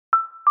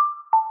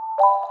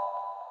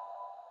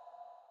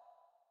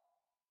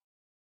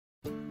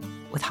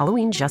With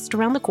Halloween just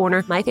around the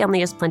corner, my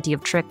family has plenty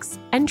of tricks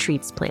and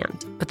treats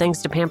planned. But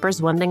thanks to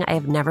Pampers, one thing I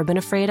have never been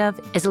afraid of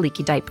is a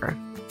leaky diaper.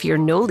 Fear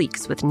no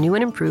leaks with new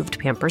and improved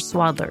Pampers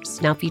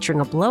Swaddlers, now featuring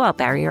a blowout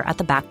barrier at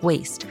the back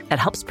waist that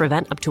helps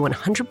prevent up to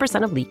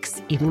 100% of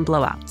leaks, even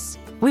blowouts.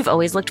 We've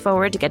always looked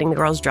forward to getting the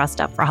girls dressed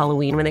up for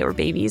Halloween when they were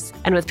babies.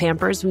 And with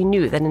Pampers, we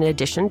knew that in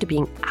addition to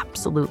being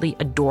absolutely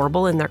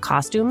adorable in their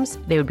costumes,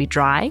 they would be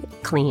dry,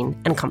 clean,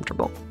 and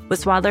comfortable.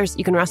 With Swaddlers,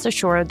 you can rest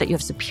assured that you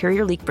have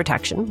superior leak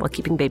protection while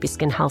keeping baby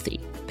skin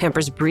healthy.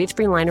 Pampers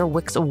Breathe-Free Liner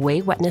wicks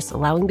away wetness,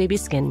 allowing baby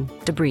skin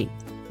to breathe,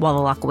 while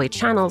the lock-away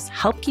channels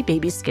help keep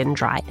baby skin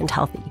dry and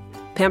healthy.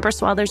 Pampers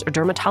Swaddlers are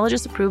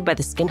dermatologist approved by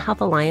the Skin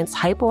Health Alliance,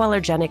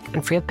 hypoallergenic,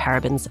 and free of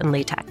parabens and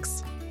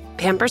latex.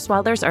 Pampers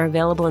Swaddlers are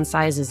available in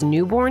sizes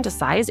newborn to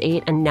size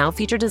 8 and now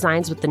feature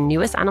designs with the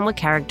newest animal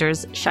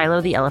characters,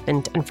 Shiloh the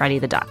elephant and Freddie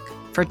the duck.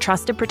 For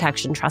trusted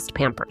protection, trust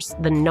Pampers,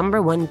 the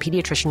 #1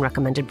 pediatrician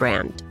recommended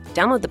brand.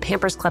 Download the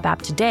Pampers Club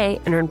app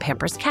today and earn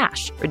Pampers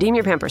Cash. Redeem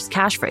your Pampers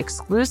Cash for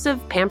exclusive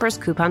Pampers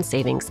coupon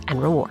savings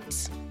and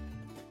rewards.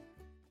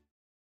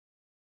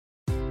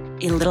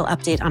 A little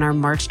update on our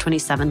March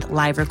 27th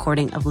live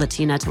recording of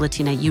Latina to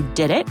Latina. You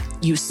did it.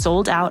 You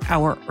sold out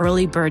our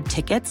early bird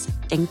tickets.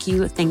 Thank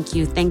you, thank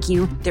you, thank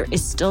you. There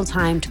is still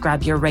time to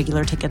grab your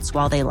regular tickets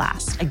while they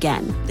last.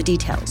 Again, the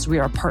details. We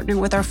are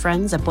partnering with our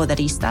friends at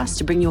Poderistas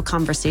to bring you a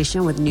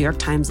conversation with New York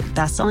Times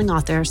bestselling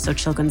author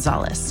Xochitl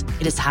Gonzalez.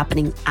 It is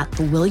happening at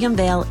the William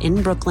Vale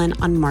in Brooklyn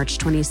on March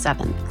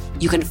 27th.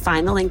 You can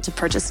find the link to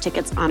purchase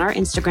tickets on our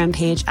Instagram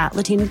page at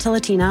Latina to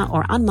Latina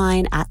or on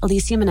mine at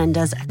Alicia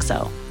Menendez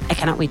XO. I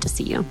cannot wait to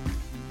see you.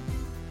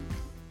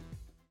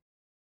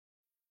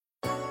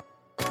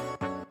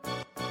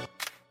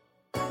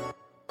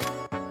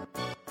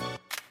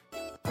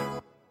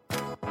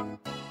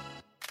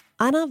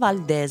 Ana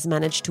Valdéz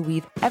managed to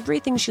weave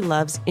everything she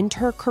loves into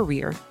her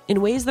career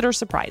in ways that are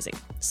surprising,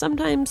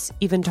 sometimes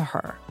even to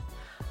her.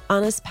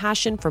 Ana's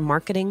passion for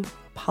marketing,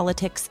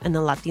 politics, and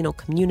the Latino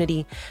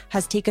community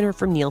has taken her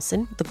from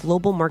Nielsen, the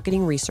global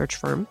marketing research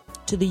firm,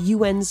 to the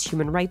UN's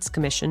Human Rights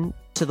Commission,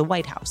 to the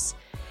White House.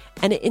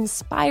 And it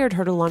inspired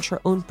her to launch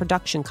her own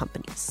production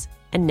companies,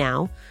 and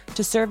now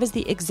to serve as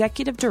the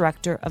executive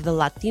director of the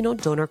Latino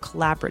Donor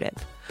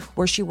Collaborative,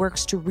 where she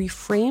works to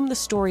reframe the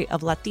story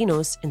of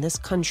Latinos in this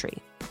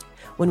country.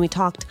 When we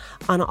talked,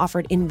 Ana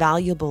offered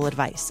invaluable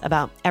advice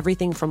about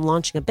everything from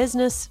launching a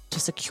business to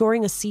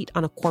securing a seat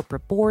on a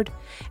corporate board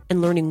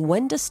and learning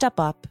when to step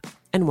up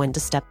and when to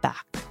step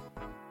back.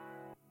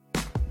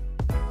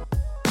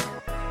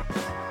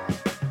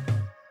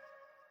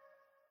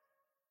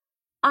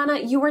 Ana,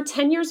 you were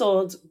 10 years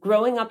old,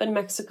 growing up in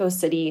Mexico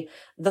City,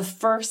 the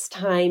first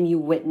time you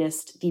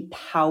witnessed the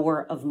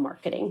power of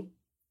marketing.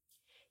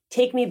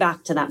 Take me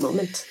back to that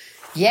moment.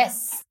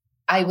 Yes,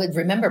 I would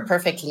remember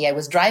perfectly. I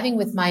was driving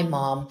with my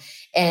mom,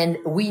 and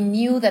we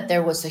knew that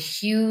there was a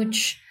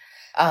huge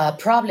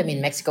problem in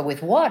Mexico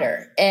with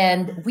water.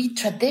 And we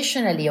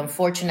traditionally,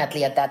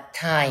 unfortunately, at that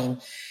time,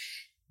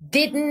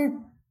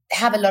 didn't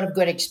have a lot of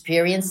good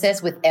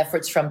experiences with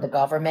efforts from the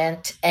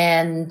government.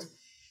 And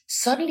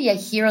suddenly I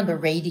hear on the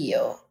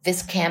radio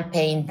this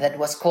campaign that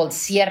was called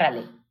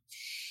Ciérrale.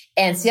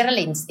 And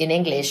Ciérrale in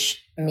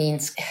English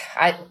means,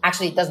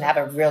 it doesn't have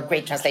a real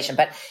great translation,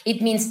 but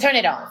it means turn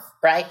it off,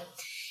 right?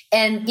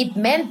 And it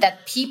meant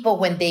that people,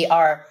 when they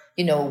are,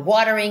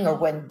 watering or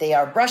when they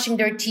are brushing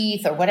their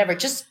teeth or whatever,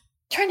 just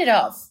turn it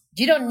off.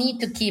 You don't need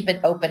to keep it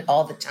open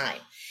all the time.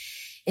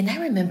 And I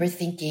remember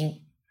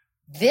thinking,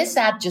 this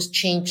ad just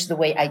changed the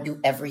way I do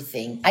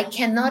everything. I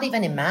cannot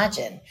even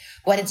imagine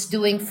what it's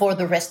doing for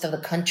the rest of the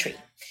country.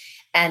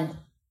 And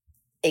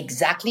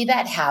exactly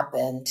that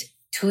happened.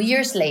 2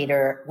 years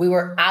later, we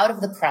were out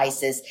of the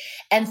crisis.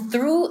 And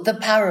through the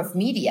power of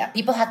media,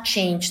 people have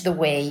changed the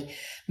way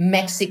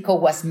Mexico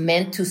was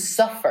meant to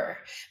suffer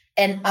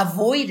and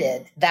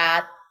avoided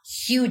that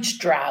huge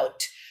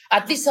drought,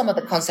 at least some of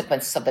the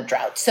consequences of the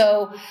drought.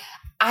 So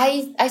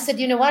I said,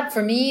 you know what?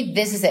 For me,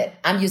 this is it.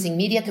 I'm using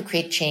media to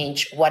create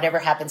change. Whatever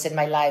happens in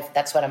my life,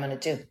 that's what I'm going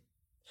to do.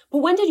 But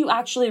when did you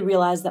actually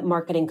realize that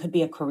marketing could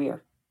be a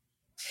career?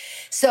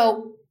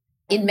 So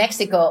in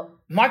Mexico,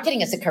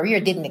 marketing as a career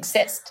didn't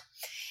exist.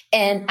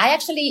 And I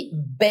actually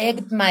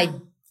begged my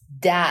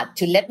dad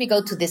to let me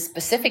go to this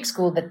specific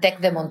school, the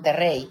Tec de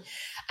Monterrey,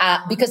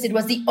 because it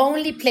was the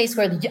only place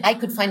where I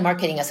could find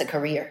marketing as a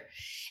career.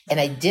 And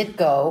I did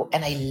go,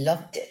 and I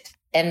loved it.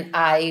 And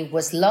I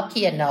was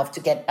lucky enough to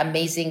get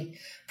amazing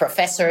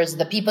professors.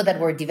 The people that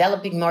were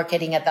developing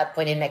marketing at that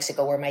point in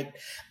Mexico were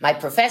my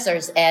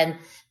professors, and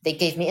they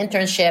gave me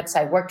internships.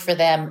 I worked for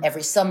them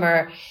every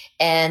summer,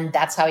 and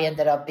that's how I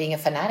ended up being a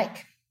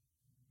fanatic.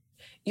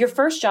 Your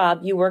first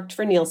job, you worked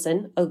for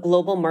Nielsen, a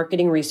global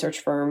marketing research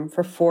firm,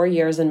 for 4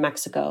 years in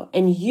Mexico,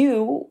 and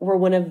you were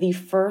one of the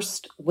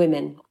first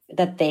women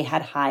that they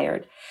had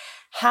hired.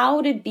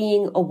 How did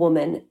being a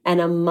woman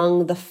and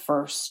among the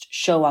first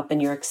show up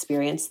in your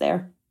experience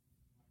there?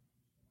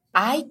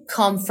 I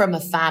come from a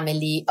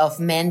family of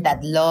men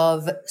that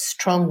love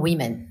strong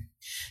women.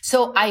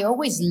 So I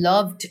always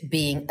loved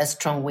being a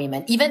strong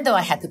woman, even though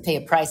I had to pay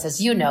a price, as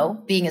you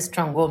know, being a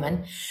strong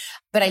woman,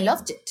 but I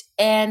loved it.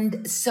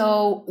 And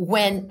so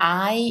when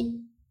I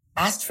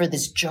asked for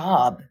this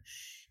job,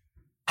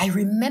 I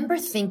remember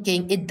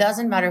thinking, it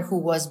doesn't matter who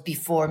was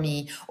before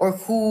me or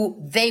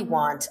who they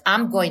want.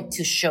 I'm going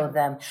to show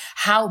them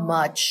how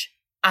much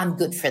I'm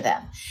good for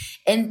them.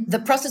 And the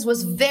process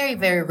was very,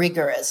 very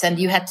rigorous. And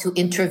you had to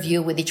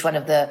interview with each one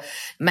of the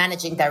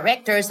managing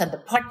directors and the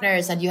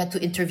partners, and you had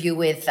to interview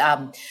with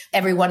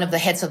every one of the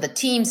heads of the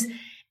teams.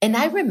 And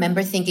I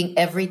remember thinking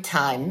every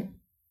time,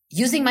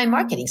 using my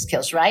marketing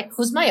skills, right?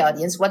 Who's my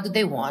audience? What do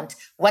they want?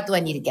 What do I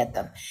need to get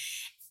them?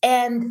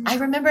 And I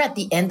remember at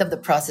the end of the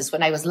process,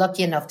 when I was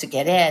lucky enough to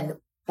get in,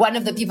 one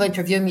of the people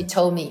interviewing me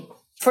told me,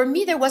 for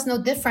me, there was no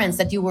difference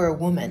that you were a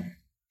woman.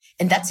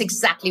 And that's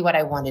exactly what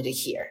I wanted to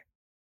hear.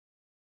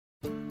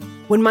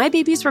 When my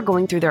babies were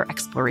going through their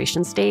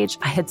exploration stage,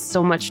 I had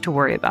so much to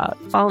worry about.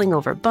 Falling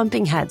over,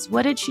 bumping heads.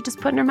 What did she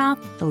just put in her mouth?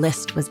 The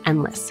list was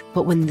endless.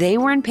 But when they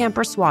were in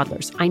Pampers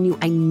Swaddlers, I knew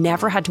I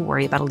never had to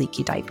worry about a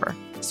leaky diaper.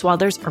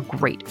 Swaddlers are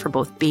great for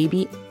both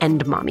baby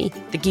and mommy.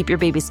 They keep your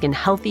baby's skin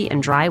healthy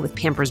and dry with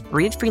Pampers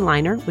Breathe-Free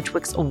Liner, which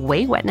wicks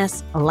away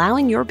wetness,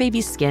 allowing your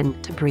baby's skin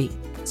to breathe.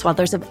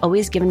 Swaddlers have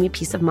always given me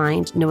peace of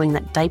mind knowing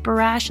that diaper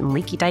rash and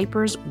leaky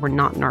diapers were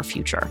not in our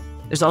future.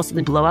 There's also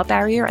the blowout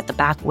barrier at the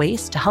back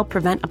waist to help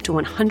prevent up to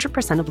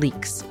 100% of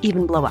leaks,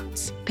 even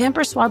blowouts.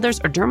 Pampers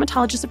Swaddlers are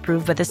dermatologist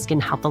approved by the Skin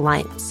Health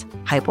Alliance,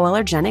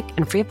 hypoallergenic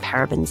and free of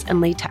parabens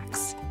and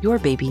latex. Your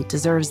baby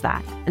deserves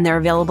that. And they're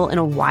available in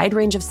a wide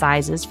range of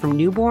sizes from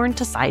newborn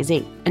to size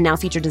 8, and now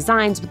feature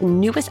designs with the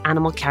newest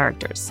animal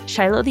characters,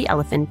 Shiloh the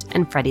elephant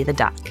and Freddie the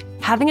duck.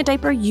 Having a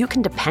diaper you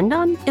can depend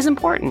on is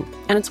important,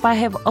 and it's why I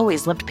have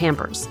always loved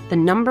Pampers, the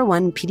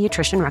 #1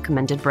 pediatrician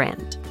recommended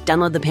brand.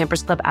 Download the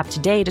Pampers Club app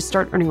today to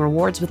start earning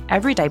rewards with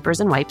every diapers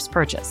and wipes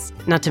purchase.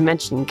 Not to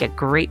mention, get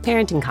great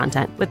parenting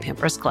content with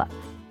Pampers Club.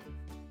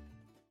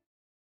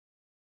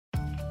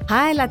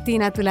 Hi,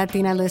 Latina to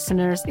Latina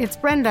listeners. It's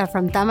Brenda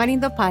from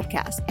Tamarindo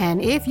Podcast.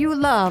 And if you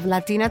love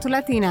Latina to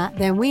Latina,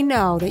 then we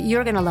know that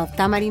you're going to love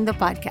Tamarindo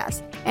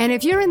Podcast. And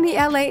if you're in the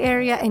LA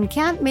area and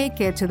can't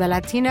make it to the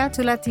Latina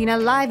to Latina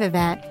live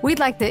event, we'd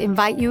like to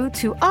invite you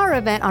to our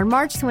event on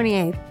March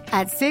 28th.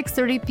 At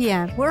 6:30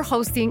 p.m., we're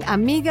hosting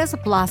Amigas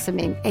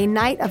Blossoming, a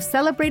night of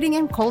celebrating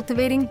and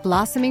cultivating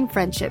blossoming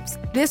friendships.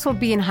 This will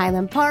be in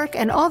Highland Park,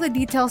 and all the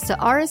details to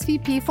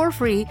RSVP for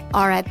free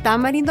are at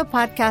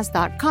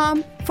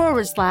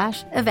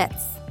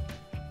tamarindopodcast.com/events.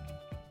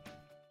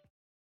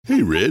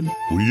 Hey, Red,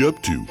 what are you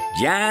up to?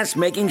 Just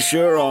making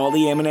sure all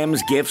the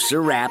M&M's gifts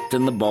are wrapped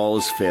and the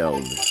bowls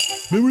filled.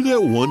 Remember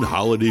that one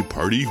holiday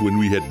party when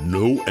we had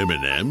no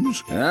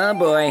M&Ms? Oh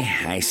boy,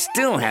 I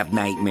still have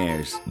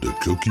nightmares. The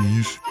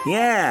cookies?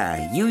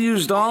 Yeah, you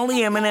used all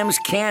the M&M's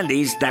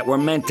candies that were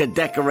meant to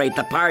decorate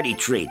the party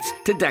treats,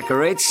 to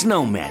decorate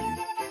snowmen.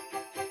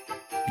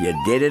 You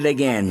did it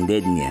again,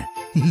 didn't you?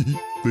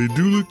 They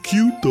do look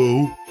cute,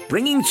 though.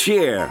 Bringing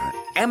cheer,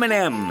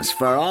 M&M's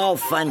for all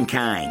fun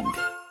kind.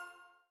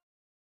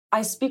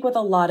 I speak with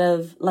a lot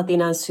of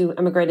Latinas who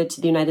immigrated to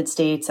the United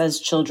States as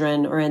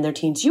children or in their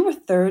teens. You were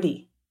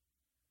 30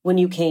 when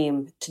you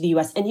came to the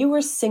U.S. and you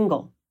were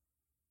single.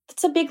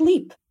 That's a big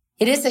leap.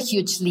 It is a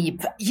huge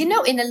leap. You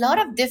know, in a lot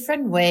of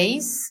different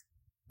ways,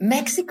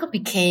 Mexico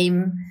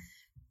became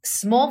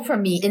small for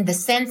me in the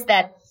sense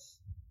that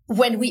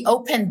when we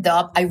opened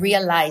up, I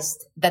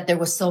realized that there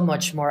was so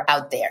much more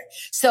out there.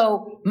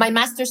 So my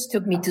master's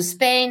took me to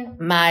Spain.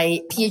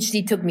 My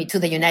PhD took me to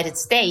the United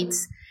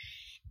States.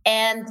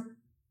 And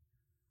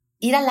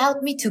it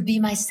allowed me to be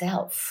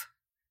myself.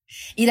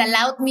 It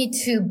allowed me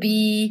to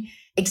be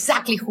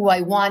exactly who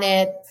I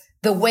wanted,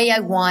 the way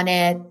I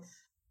wanted.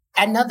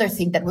 Another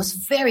thing that was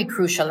very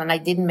crucial, and I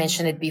didn't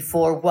mention it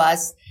before,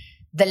 was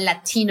the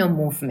Latino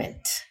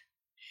movement.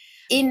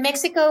 In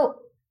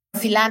Mexico,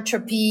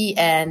 philanthropy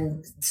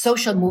and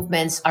social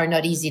movements are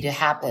not easy to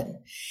happen.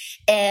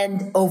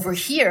 And over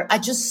here, I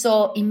just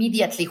saw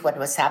immediately what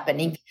was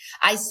happening.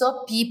 I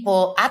saw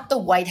people at the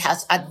White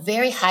House at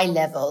very high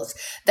levels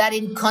that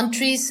in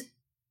countries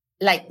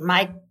like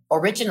my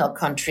original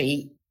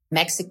country,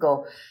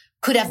 Mexico,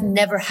 could have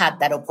never had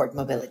that upward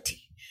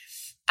mobility.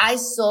 I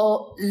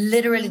saw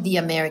literally the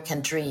American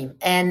dream,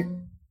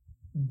 and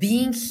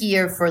being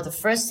here for the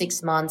first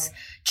 6 months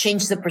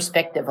changed the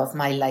perspective of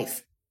my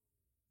life.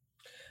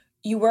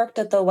 You worked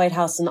at the White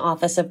House in the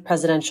Office of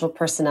Presidential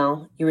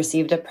Personnel. You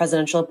received a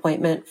presidential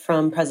appointment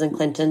from President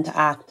Clinton to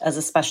act as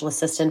a special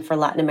assistant for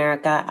Latin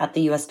America at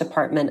the U.S.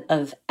 Department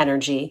of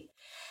Energy.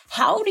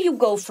 How do you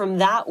go from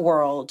that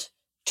world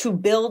to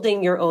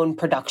building your own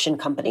production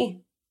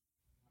company?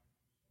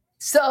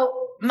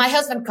 So my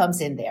husband comes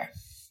in there.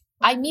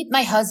 I meet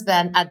my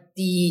husband at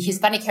the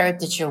Hispanic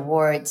Heritage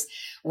Awards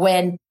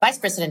when Vice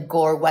President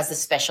Gore was a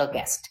special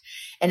guest.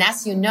 And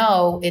as you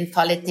know, in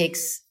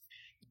politics,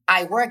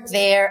 I work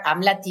there.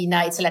 I'm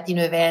Latina. It's a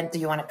Latino event. Do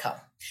you want to come?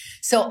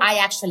 So I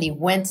actually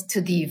went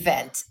to the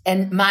event.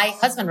 And my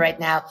husband right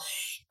now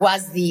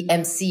was the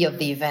MC of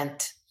the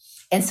event.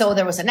 And so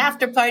there was an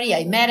after party.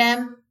 I met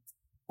him.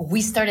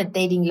 we started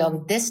dating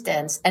long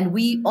distance. And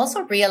we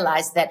also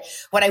realized that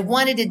what I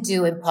wanted to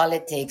do in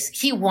politics,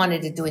 he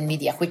wanted to do in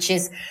media, which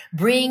is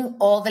bring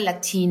all the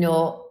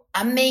Latino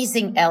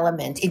amazing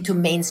element into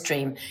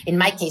mainstream, in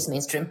my case,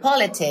 mainstream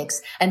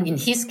politics, and in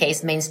his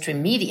case,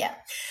 mainstream media.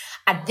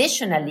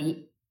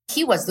 Additionally,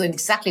 he was doing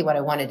exactly what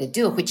I wanted to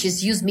do, which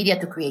is use media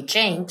to create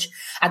change.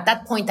 At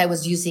that point, I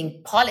was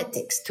using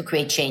politics to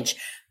create change.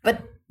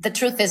 But the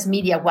truth is,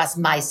 media was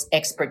my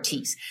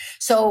expertise.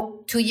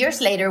 So 2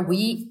 years later,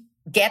 we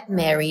get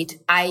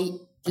married. I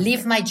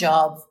leave my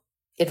job.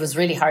 It was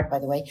really hard, by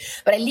the way,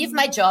 but I leave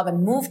my job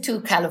and move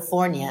to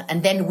California.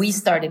 And then we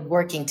started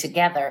working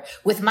together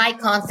with my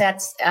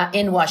contacts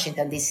in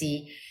Washington,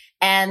 D.C.,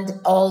 and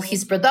all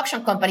his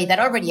production company that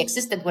already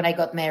existed when I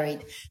got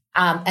married,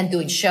 and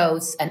doing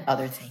shows and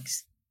other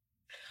things.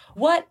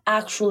 What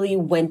actually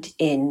went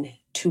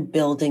into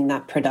building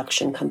that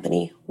production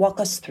company?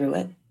 Walk us through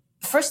it.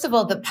 First of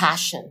all, the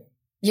passion.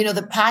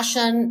 The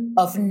passion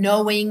of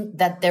knowing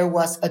that there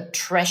was a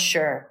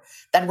treasure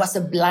that was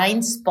a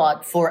blind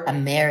spot for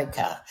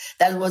America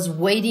that was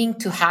waiting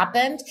to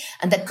happen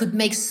and that could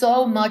make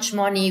so much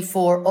money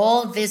for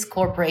all these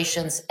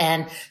corporations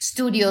and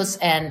studios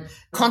and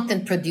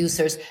content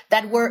producers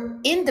that were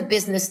in the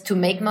business to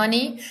make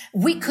money.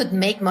 We could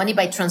make money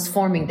by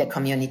transforming the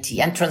community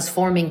and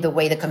transforming the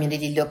way the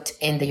community looked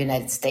in the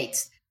United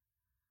States.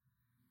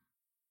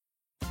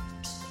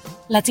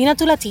 Latina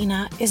to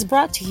Latina is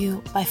brought to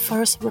you by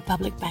First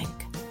Republic Bank.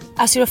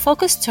 As your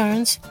focus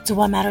turns to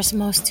what matters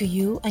most to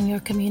you and your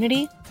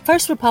community,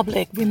 First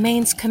Republic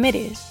remains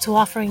committed to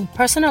offering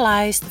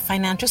personalized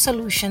financial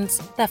solutions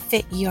that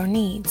fit your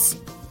needs.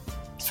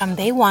 From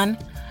day one,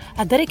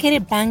 a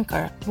dedicated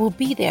banker will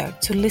be there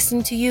to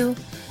listen to you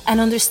and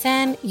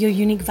understand your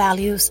unique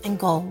values and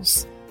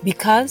goals.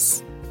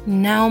 Because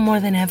now more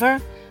than ever,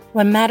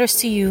 what matters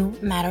to you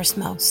matters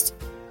most.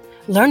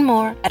 Learn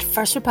more at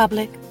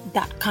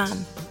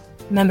firstrepublic.com.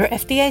 Member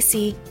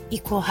FDIC,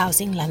 Equal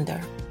Housing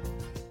Lender.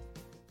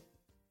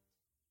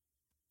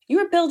 You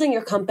were building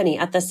your company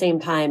at the same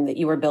time that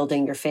you were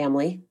building your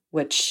family,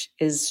 which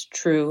is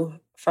true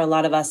for a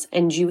lot of us,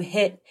 and you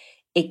hit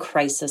a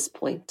crisis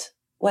point.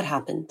 What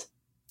happened?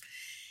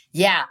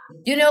 Yeah.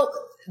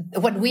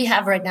 What we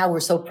have right now,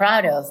 we're so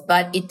proud of,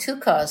 but it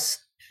took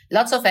us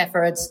lots of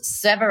efforts,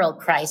 several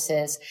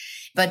crises.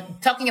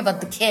 But talking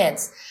about the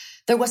kids,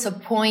 there was a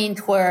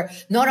point where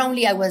not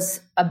only I was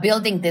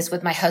building this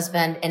with my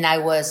husband and I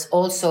was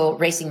also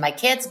raising my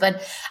kids,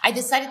 but I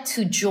decided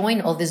to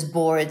join all these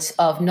boards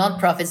of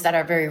nonprofits that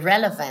are very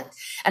relevant.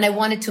 And I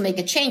wanted to make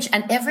a change.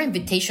 And every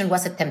invitation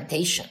was a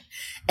temptation.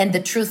 And the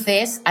truth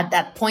is, at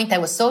that point, I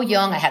was so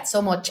young. I had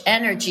so much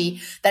energy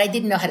that I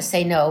didn't know how to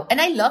say no.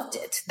 And I loved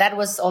it. That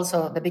was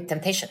also the big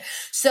temptation.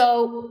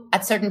 So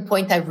at a certain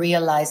point, I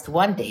realized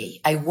one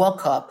day I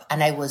woke up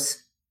and I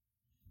was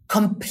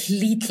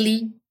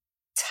completely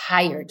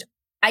tired.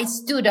 I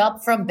stood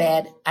up from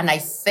bed and I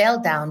fell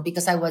down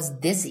because I was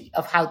dizzy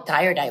of how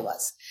tired I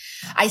was.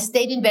 I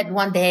stayed in bed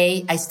one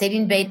day. I stayed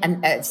in bed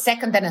a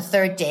second and a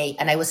third day,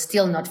 and I was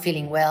still not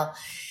feeling well.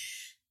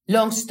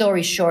 Long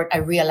story short, I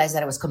realized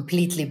that I was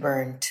completely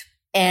burned.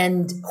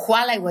 And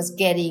while I was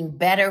getting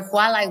better,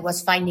 while I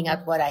was finding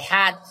out what I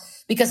had,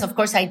 because of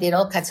course I did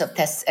all kinds of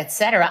tests,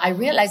 etc., I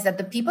realized that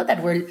the people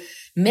that were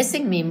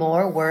missing me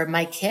more were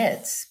my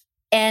kids.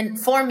 And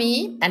for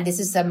me, and this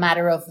is a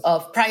matter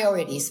of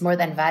priorities more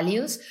than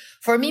values,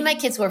 for me, my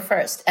kids were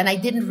first. And I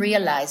didn't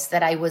realize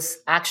that I was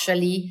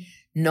actually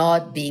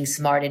not being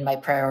smart in my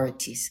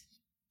priorities.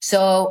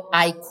 So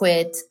I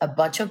quit a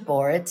bunch of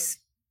boards.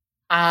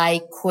 I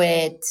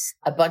quit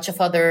a bunch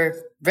of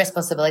other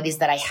responsibilities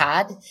that I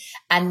had.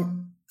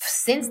 And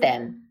since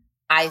then,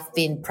 I've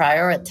been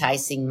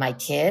prioritizing my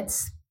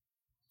kids,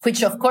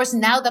 which of course,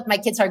 now that my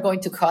kids are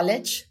going to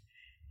college,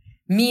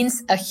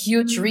 means a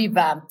huge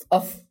revamp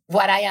of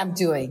what I am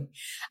doing.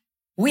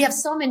 We have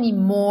so many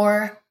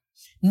more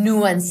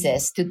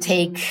nuances to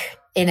take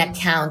in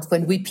account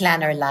when we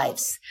plan our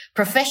lives.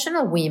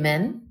 Professional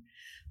women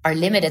are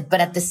limited, but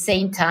at the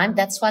same time,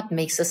 that's what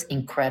makes us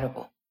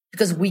incredible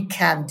because we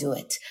can do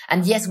it.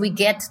 And yes, we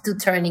get to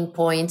turning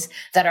points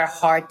that are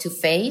hard to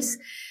face.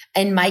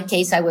 In my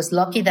case, I was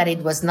lucky that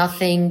it was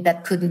nothing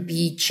that couldn't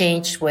be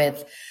changed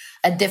with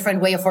a different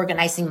way of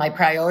organizing my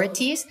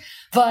priorities,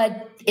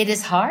 but it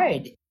is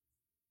hard.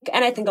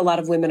 And I think a lot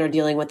of women are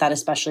dealing with that,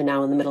 especially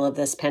now in the middle of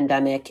this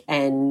pandemic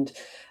and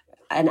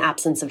an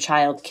absence of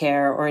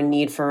childcare or a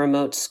need for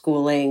remote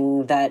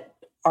schooling that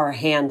our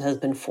hand has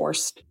been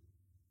forced.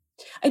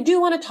 I do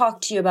want to talk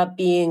to you about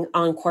being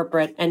on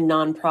corporate and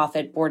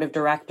nonprofit board of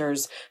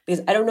directors,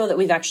 because I don't know that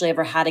we've actually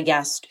ever had a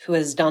guest who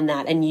has done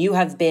that. And you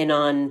have been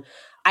on,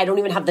 I don't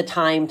even have the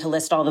time to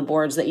list all the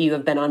boards that you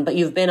have been on, but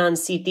you've been on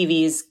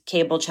CTV's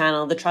cable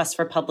channel, the Trust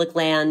for Public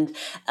Land,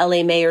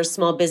 LA Mayor's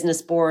Small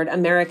Business Board,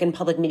 American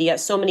Public Media,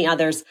 so many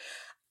others.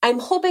 I'm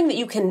hoping that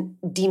you can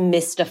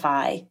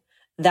demystify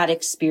that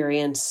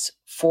experience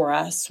for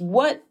us.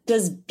 What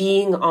does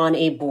being on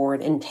a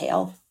board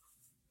entail?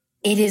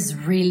 It is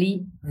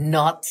really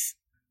not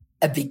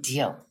a big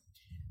deal.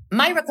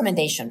 My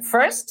recommendation,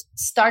 first,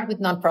 start with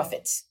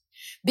nonprofits,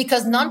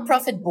 because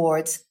nonprofit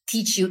boards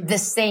teach you the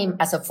same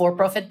as a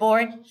for-profit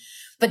board,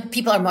 but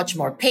people are much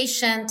more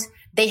patient.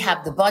 They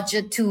have the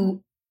budget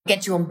to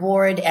get you on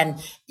board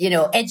and,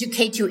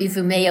 educate you, if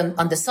you may,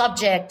 on the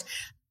subject.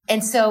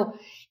 And so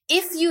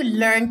if you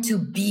learn to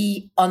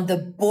be on the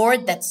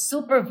board that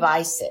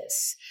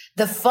supervises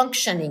the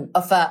functioning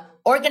of a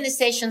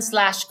organization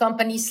 /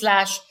 company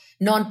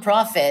 /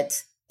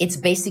 nonprofit, it's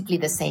basically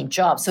the same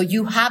job. So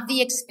you have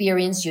the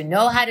experience, you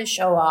know how to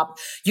show up,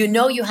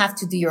 you have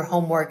to do your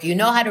homework, you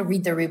know how to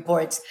read the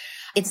reports.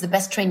 It's the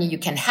best training you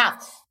can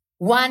have.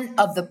 One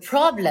of the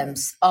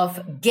problems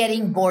of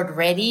getting board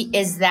ready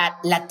is that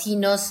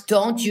Latinos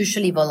don't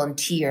usually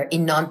volunteer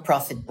in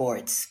nonprofit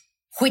boards,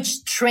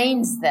 which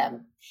trains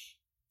them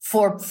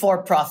for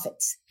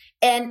profits.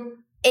 And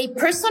a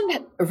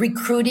person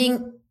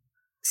recruiting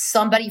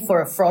somebody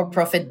for a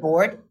for-profit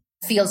board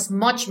feels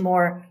much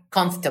more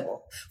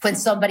comfortable when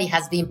somebody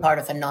has been part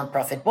of a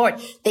nonprofit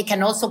board. They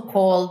can also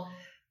call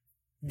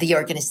the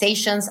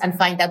organizations and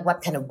find out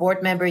what kind of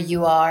board member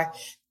you are.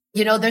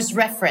 There's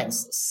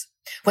references.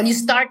 When you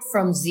start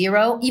from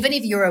zero, even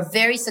if you're a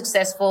very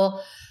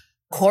successful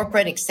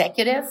corporate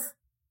executive,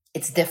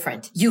 it's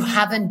different. You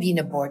haven't been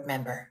a board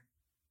member.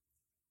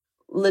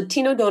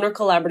 Latino Donor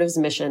Collaborative's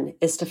mission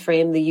is to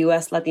frame the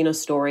U.S. Latino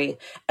story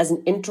as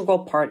an integral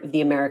part of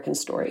the American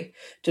story,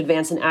 to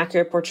advance an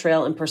accurate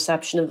portrayal and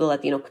perception of the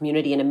Latino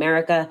community in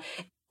America.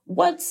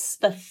 What's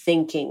the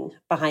thinking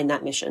behind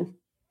that mission?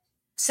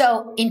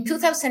 So in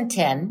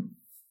 2010,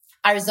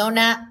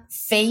 Arizona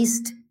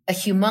faced a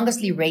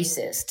humongously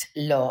racist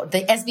law,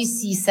 the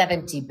SB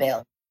 70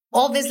 bill.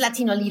 All these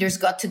Latino leaders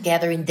got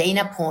together in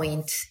Dana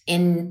Point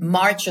in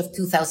March of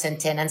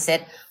 2010 and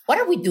said, what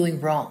are we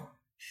doing wrong?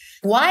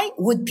 Why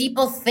would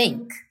people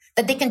think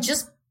that they can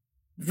just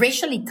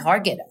racially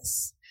target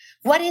us?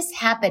 What is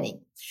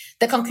happening?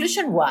 The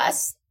conclusion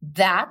was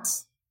that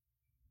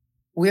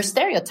we're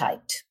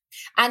stereotyped.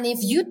 And if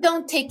you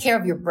don't take care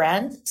of your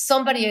brand,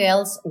 somebody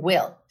else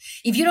will.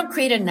 If you don't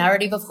create a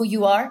narrative of who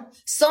you are,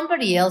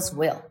 somebody else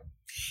will.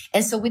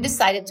 And so we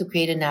decided to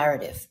create a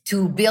narrative,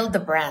 to build the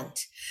brand,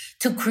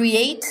 to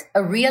create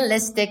a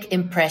realistic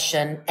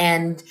impression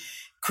and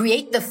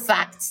create the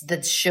facts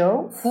that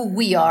show who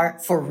we are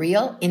for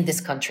real in this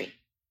country.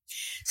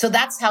 So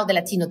that's how the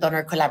Latino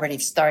Donor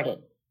Collaborative started.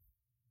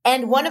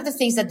 And one of the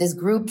things that this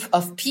group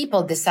of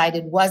people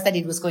decided was that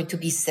it was going to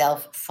be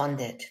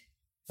self-funded.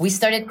 We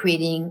started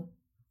creating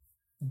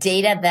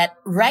data that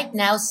right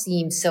now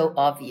seems so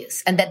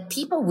obvious and that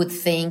people would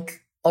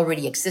think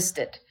already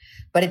existed,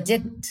 but it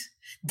didn't.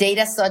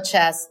 Data such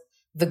as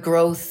the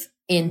growth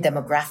in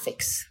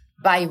demographics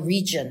by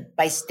region,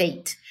 by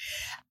state.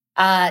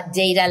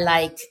 Data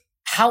like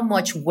how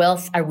much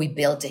wealth are we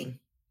building?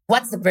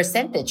 What's the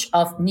percentage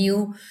of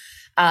new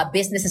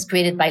businesses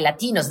created by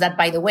Latinos? That,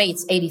 by the way,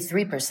 it's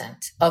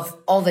 83% of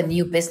all the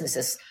new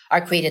businesses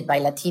are created by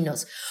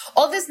Latinos.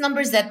 All these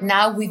numbers that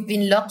now we've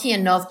been lucky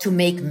enough to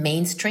make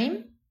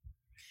mainstream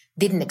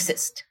didn't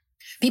exist.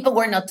 People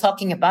were not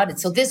talking about it.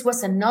 So this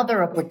was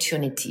another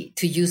opportunity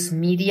to use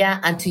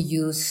media and to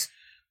use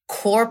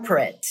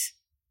corporate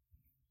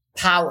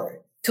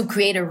power to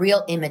create a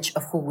real image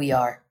of who we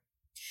are.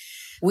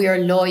 We are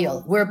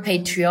loyal. We're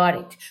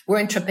patriotic.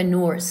 We're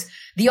entrepreneurs.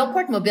 The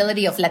upward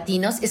mobility of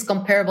Latinos is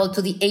comparable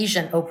to the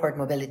Asian upward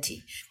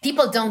mobility.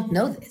 People don't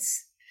know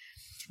this.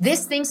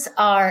 These things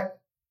are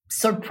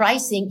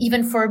surprising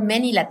even for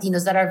many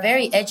Latinos that are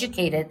very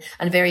educated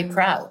and very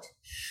proud.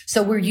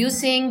 So we're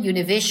using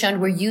Univision.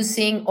 We're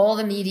using all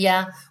the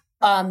media.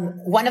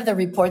 One of the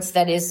reports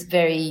that is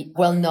very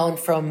well known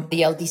from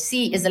the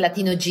LDC is the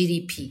Latino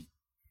GDP.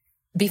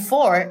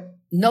 Before,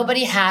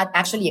 nobody had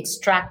actually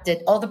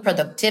extracted all the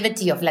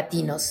productivity of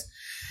Latinos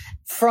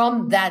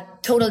from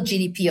that total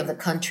GDP of the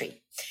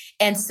country.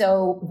 And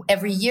so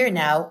every year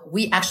now,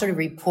 we actually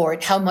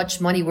report how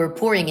much money we're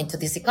pouring into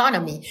this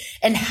economy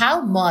and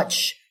how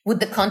much would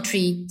the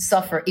country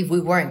suffer if we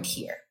weren't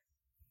here.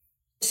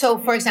 So,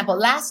 for example,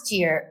 last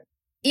year,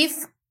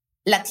 if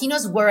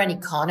Latinos were an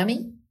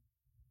economy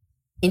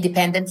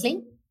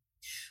independently,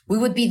 we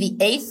would be the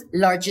 8th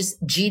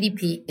largest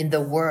GDP in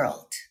the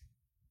world.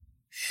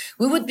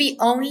 We would be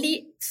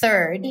only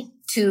third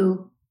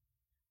to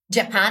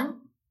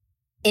Japan,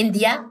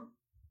 India,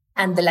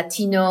 and the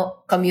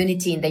Latino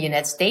community in the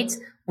United States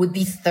would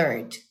be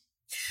third.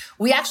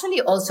 We actually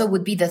also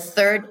would be the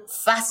third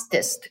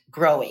fastest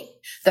growing.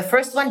 The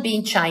first one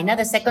being China,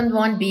 the second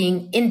one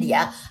being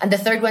India, and the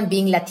third one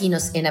being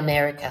Latinos in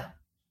America.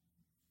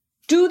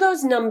 Do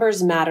those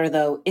numbers matter,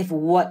 though, if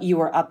what you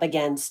are up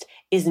against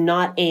is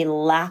not a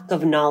lack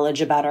of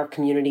knowledge about our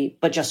community,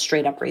 but just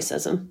straight up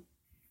racism?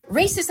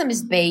 Racism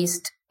is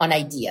based on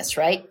ideas,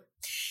 right?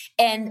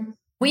 And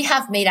we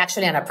have made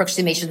actually an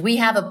approximation. We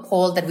have a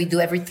poll that we do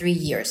every 3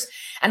 years,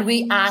 and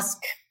we ask,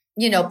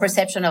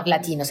 perception of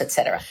Latinos,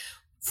 etc.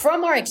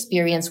 From our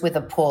experience with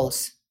the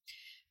polls,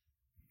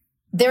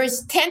 there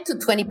is 10 to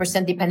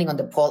 20%, depending on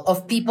the poll,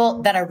 of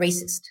people that are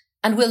racist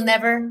and will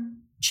never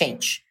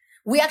change.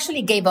 We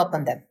actually gave up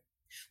on them.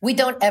 We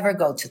don't ever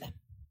go to them.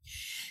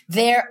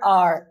 there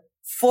are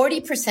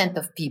 40%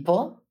 of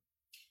people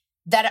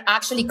that are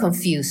actually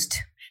confused.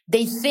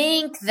 They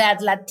think that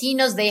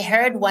Latinos, they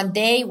heard one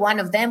day one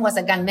of them was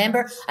a gang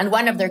member and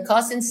one of their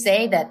cousins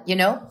say that,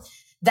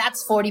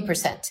 that's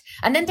 40%.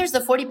 And then there's the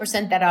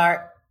 40% that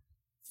are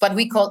what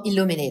we call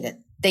illuminated.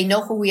 They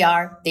know who we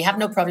are. They have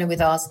no problem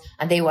with us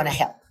and they want to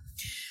help.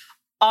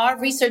 Our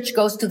research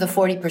goes to the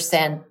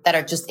 40% that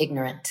are just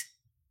ignorant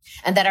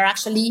and that are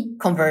actually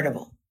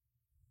convertible.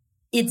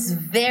 It's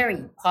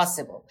very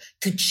possible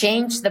to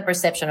change the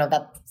perception of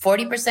that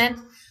 40%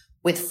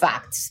 with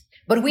facts,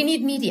 but we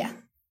need media.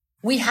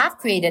 We have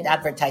created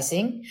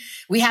advertising.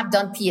 We have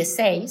done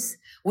PSAs.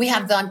 We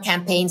have done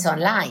campaigns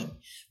online,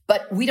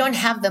 but we don't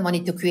have the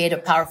money to create a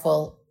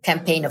powerful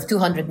campaign of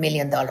 $200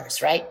 million,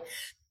 right?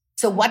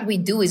 So what we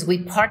do is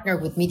we partner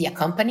with media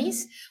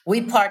companies.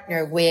 We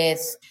partner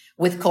with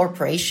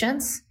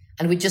corporations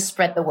and we just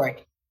spread the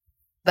word.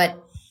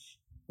 But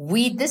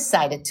we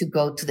decided to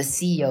go to the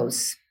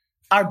CEOs.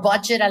 Our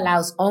budget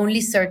allows only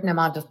a certain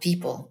amount of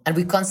people and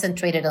we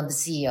concentrated on the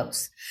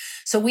CEOs.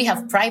 So we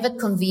have private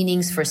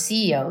convenings for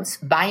CEOs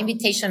by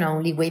invitation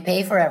only. We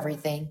pay for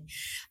everything.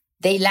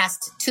 They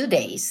last 2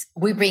 days.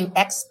 We bring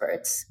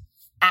experts,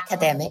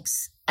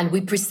 academics, and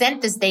we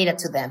present this data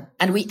to them.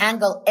 And we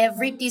angle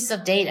every piece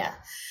of data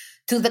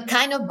to the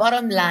kind of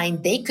bottom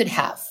line they could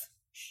have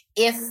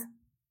if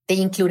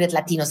they included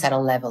Latinos at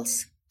all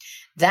levels.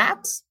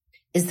 That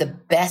is the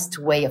best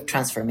way of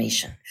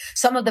transformation.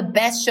 Some of the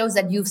best shows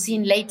that you've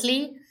seen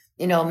lately,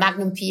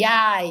 Magnum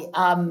PI,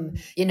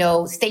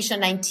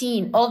 Station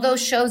 19, all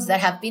those shows that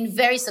have been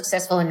very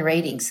successful in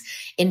ratings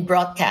in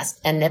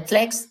broadcast and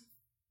Netflix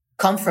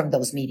come from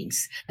those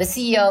meetings. The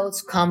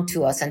CEOs come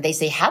to us and they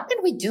say, how can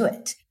we do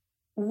it?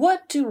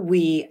 What do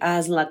we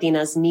as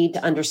Latinas need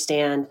to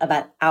understand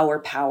about our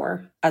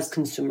power as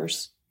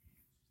consumers?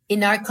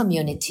 In our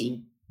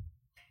community,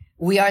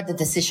 we are the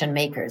decision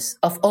makers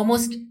of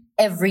almost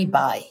every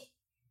buy.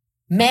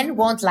 Men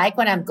won't like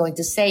what I'm going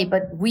to say,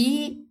 but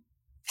we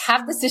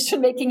have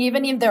decision making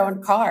even in their own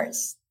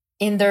cars,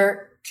 in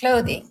their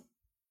clothing,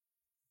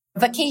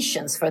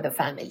 vacations for the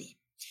family.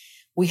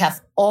 We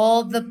have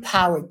all the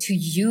power to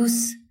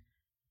use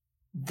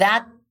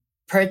that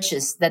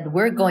purchase that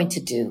we're going to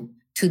do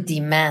to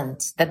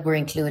demand that we're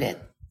included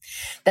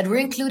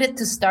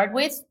to start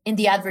with in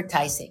the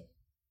advertising.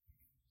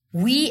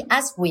 We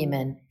as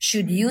women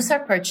should use our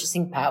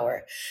purchasing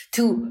power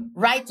to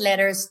write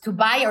letters, to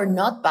buy or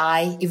not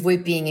buy if we're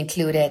being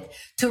included,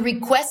 to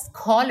request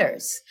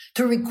colors,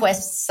 to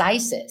request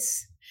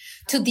sizes,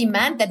 to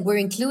demand that we're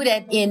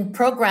included in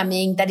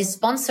programming that is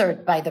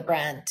sponsored by the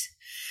brand,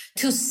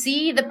 to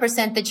see the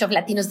percentage of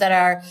Latinos that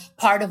are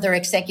part of their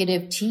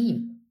executive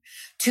team,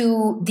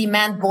 to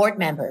demand board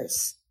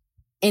members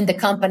in the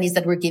companies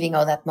that we're giving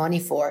all that money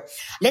for.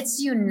 Let's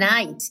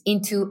unite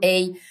into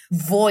a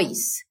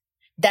voice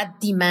that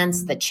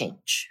demands the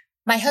change.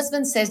 My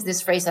husband says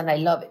this phrase and I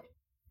love it.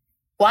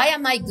 Why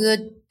am I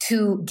good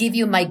to give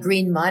you my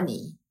green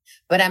money,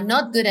 but I'm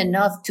not good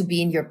enough to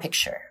be in your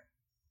picture?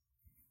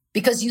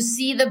 Because you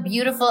see the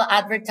beautiful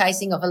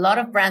advertising of a lot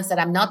of brands that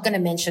I'm not going to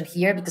mention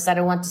here because I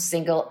don't want to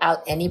single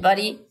out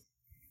anybody,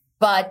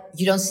 but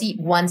you don't see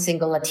one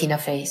single Latina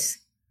face.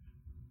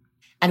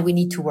 And we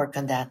need to work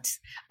on that.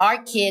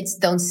 Our kids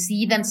don't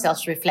see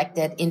themselves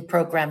reflected in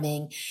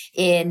programming,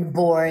 in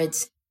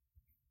boards.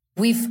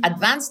 We've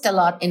advanced a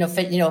lot in,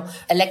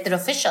 elected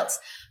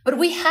officials, but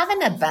we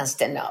haven't advanced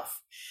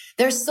enough.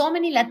 There's so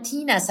many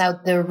Latinas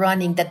out there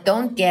running that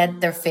don't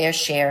get their fair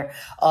share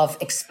of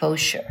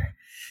exposure.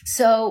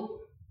 So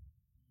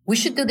we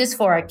should do this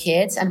for our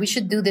kids and we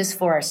should do this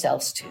for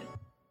ourselves too.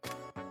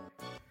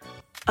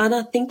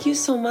 Ana, thank you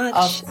so much.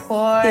 Of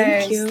course.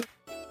 Thank you.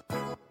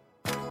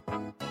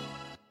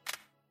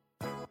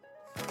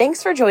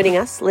 Thanks for joining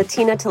us.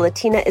 Latina to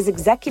Latina is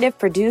executive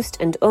produced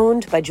and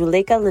owned by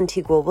Juleka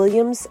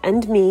Lantigua-Williams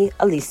and me,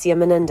 Alicia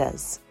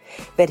Menendez.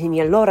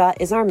 Virginia Lora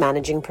is our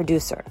managing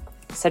producer.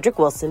 Cedric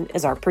Wilson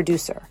is our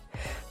producer.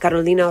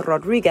 Carolina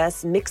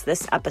Rodriguez mixed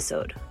this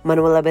episode.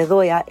 Manuela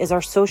Bedoya is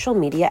our social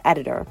media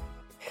editor.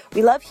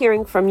 We love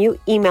hearing from you.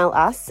 Email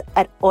us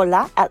at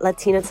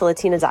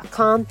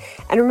hola@latinatolatina.com.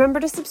 And remember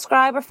to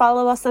subscribe or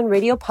follow us on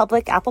Radio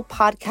Public, Apple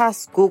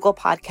Podcasts, Google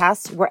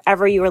Podcasts,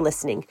 wherever you are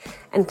listening.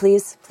 And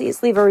please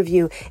leave a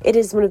review. It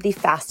is one of the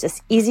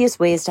fastest, easiest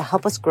ways to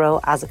help us grow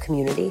as a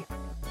community.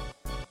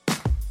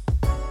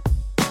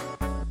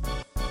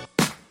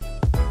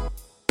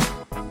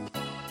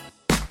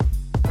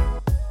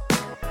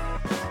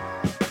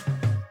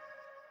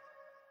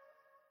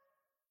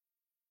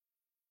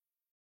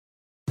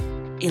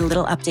 A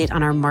little update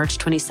on our March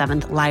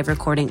 27th live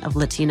recording of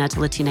Latina to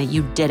Latina.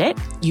 You did it.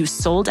 You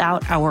sold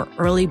out our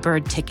early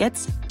bird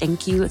tickets.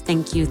 Thank you,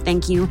 thank you,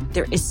 thank you.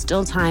 There is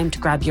still time to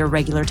grab your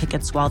regular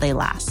tickets while they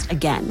last.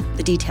 Again,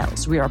 the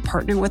details. We are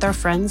partnering with our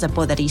friends at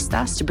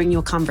Poderistas to bring you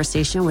a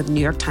conversation with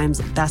New York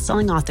Times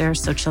bestselling author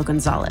Xochitl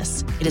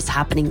Gonzalez. It is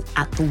happening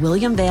at the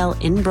William Vale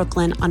in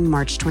Brooklyn on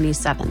March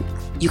 27th.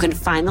 You can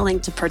find the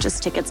link to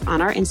purchase tickets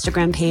on our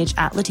Instagram page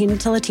at Latina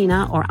to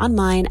Latina or on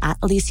mine at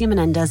Alicia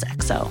Menendez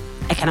XO.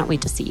 I cannot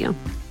wait to see you.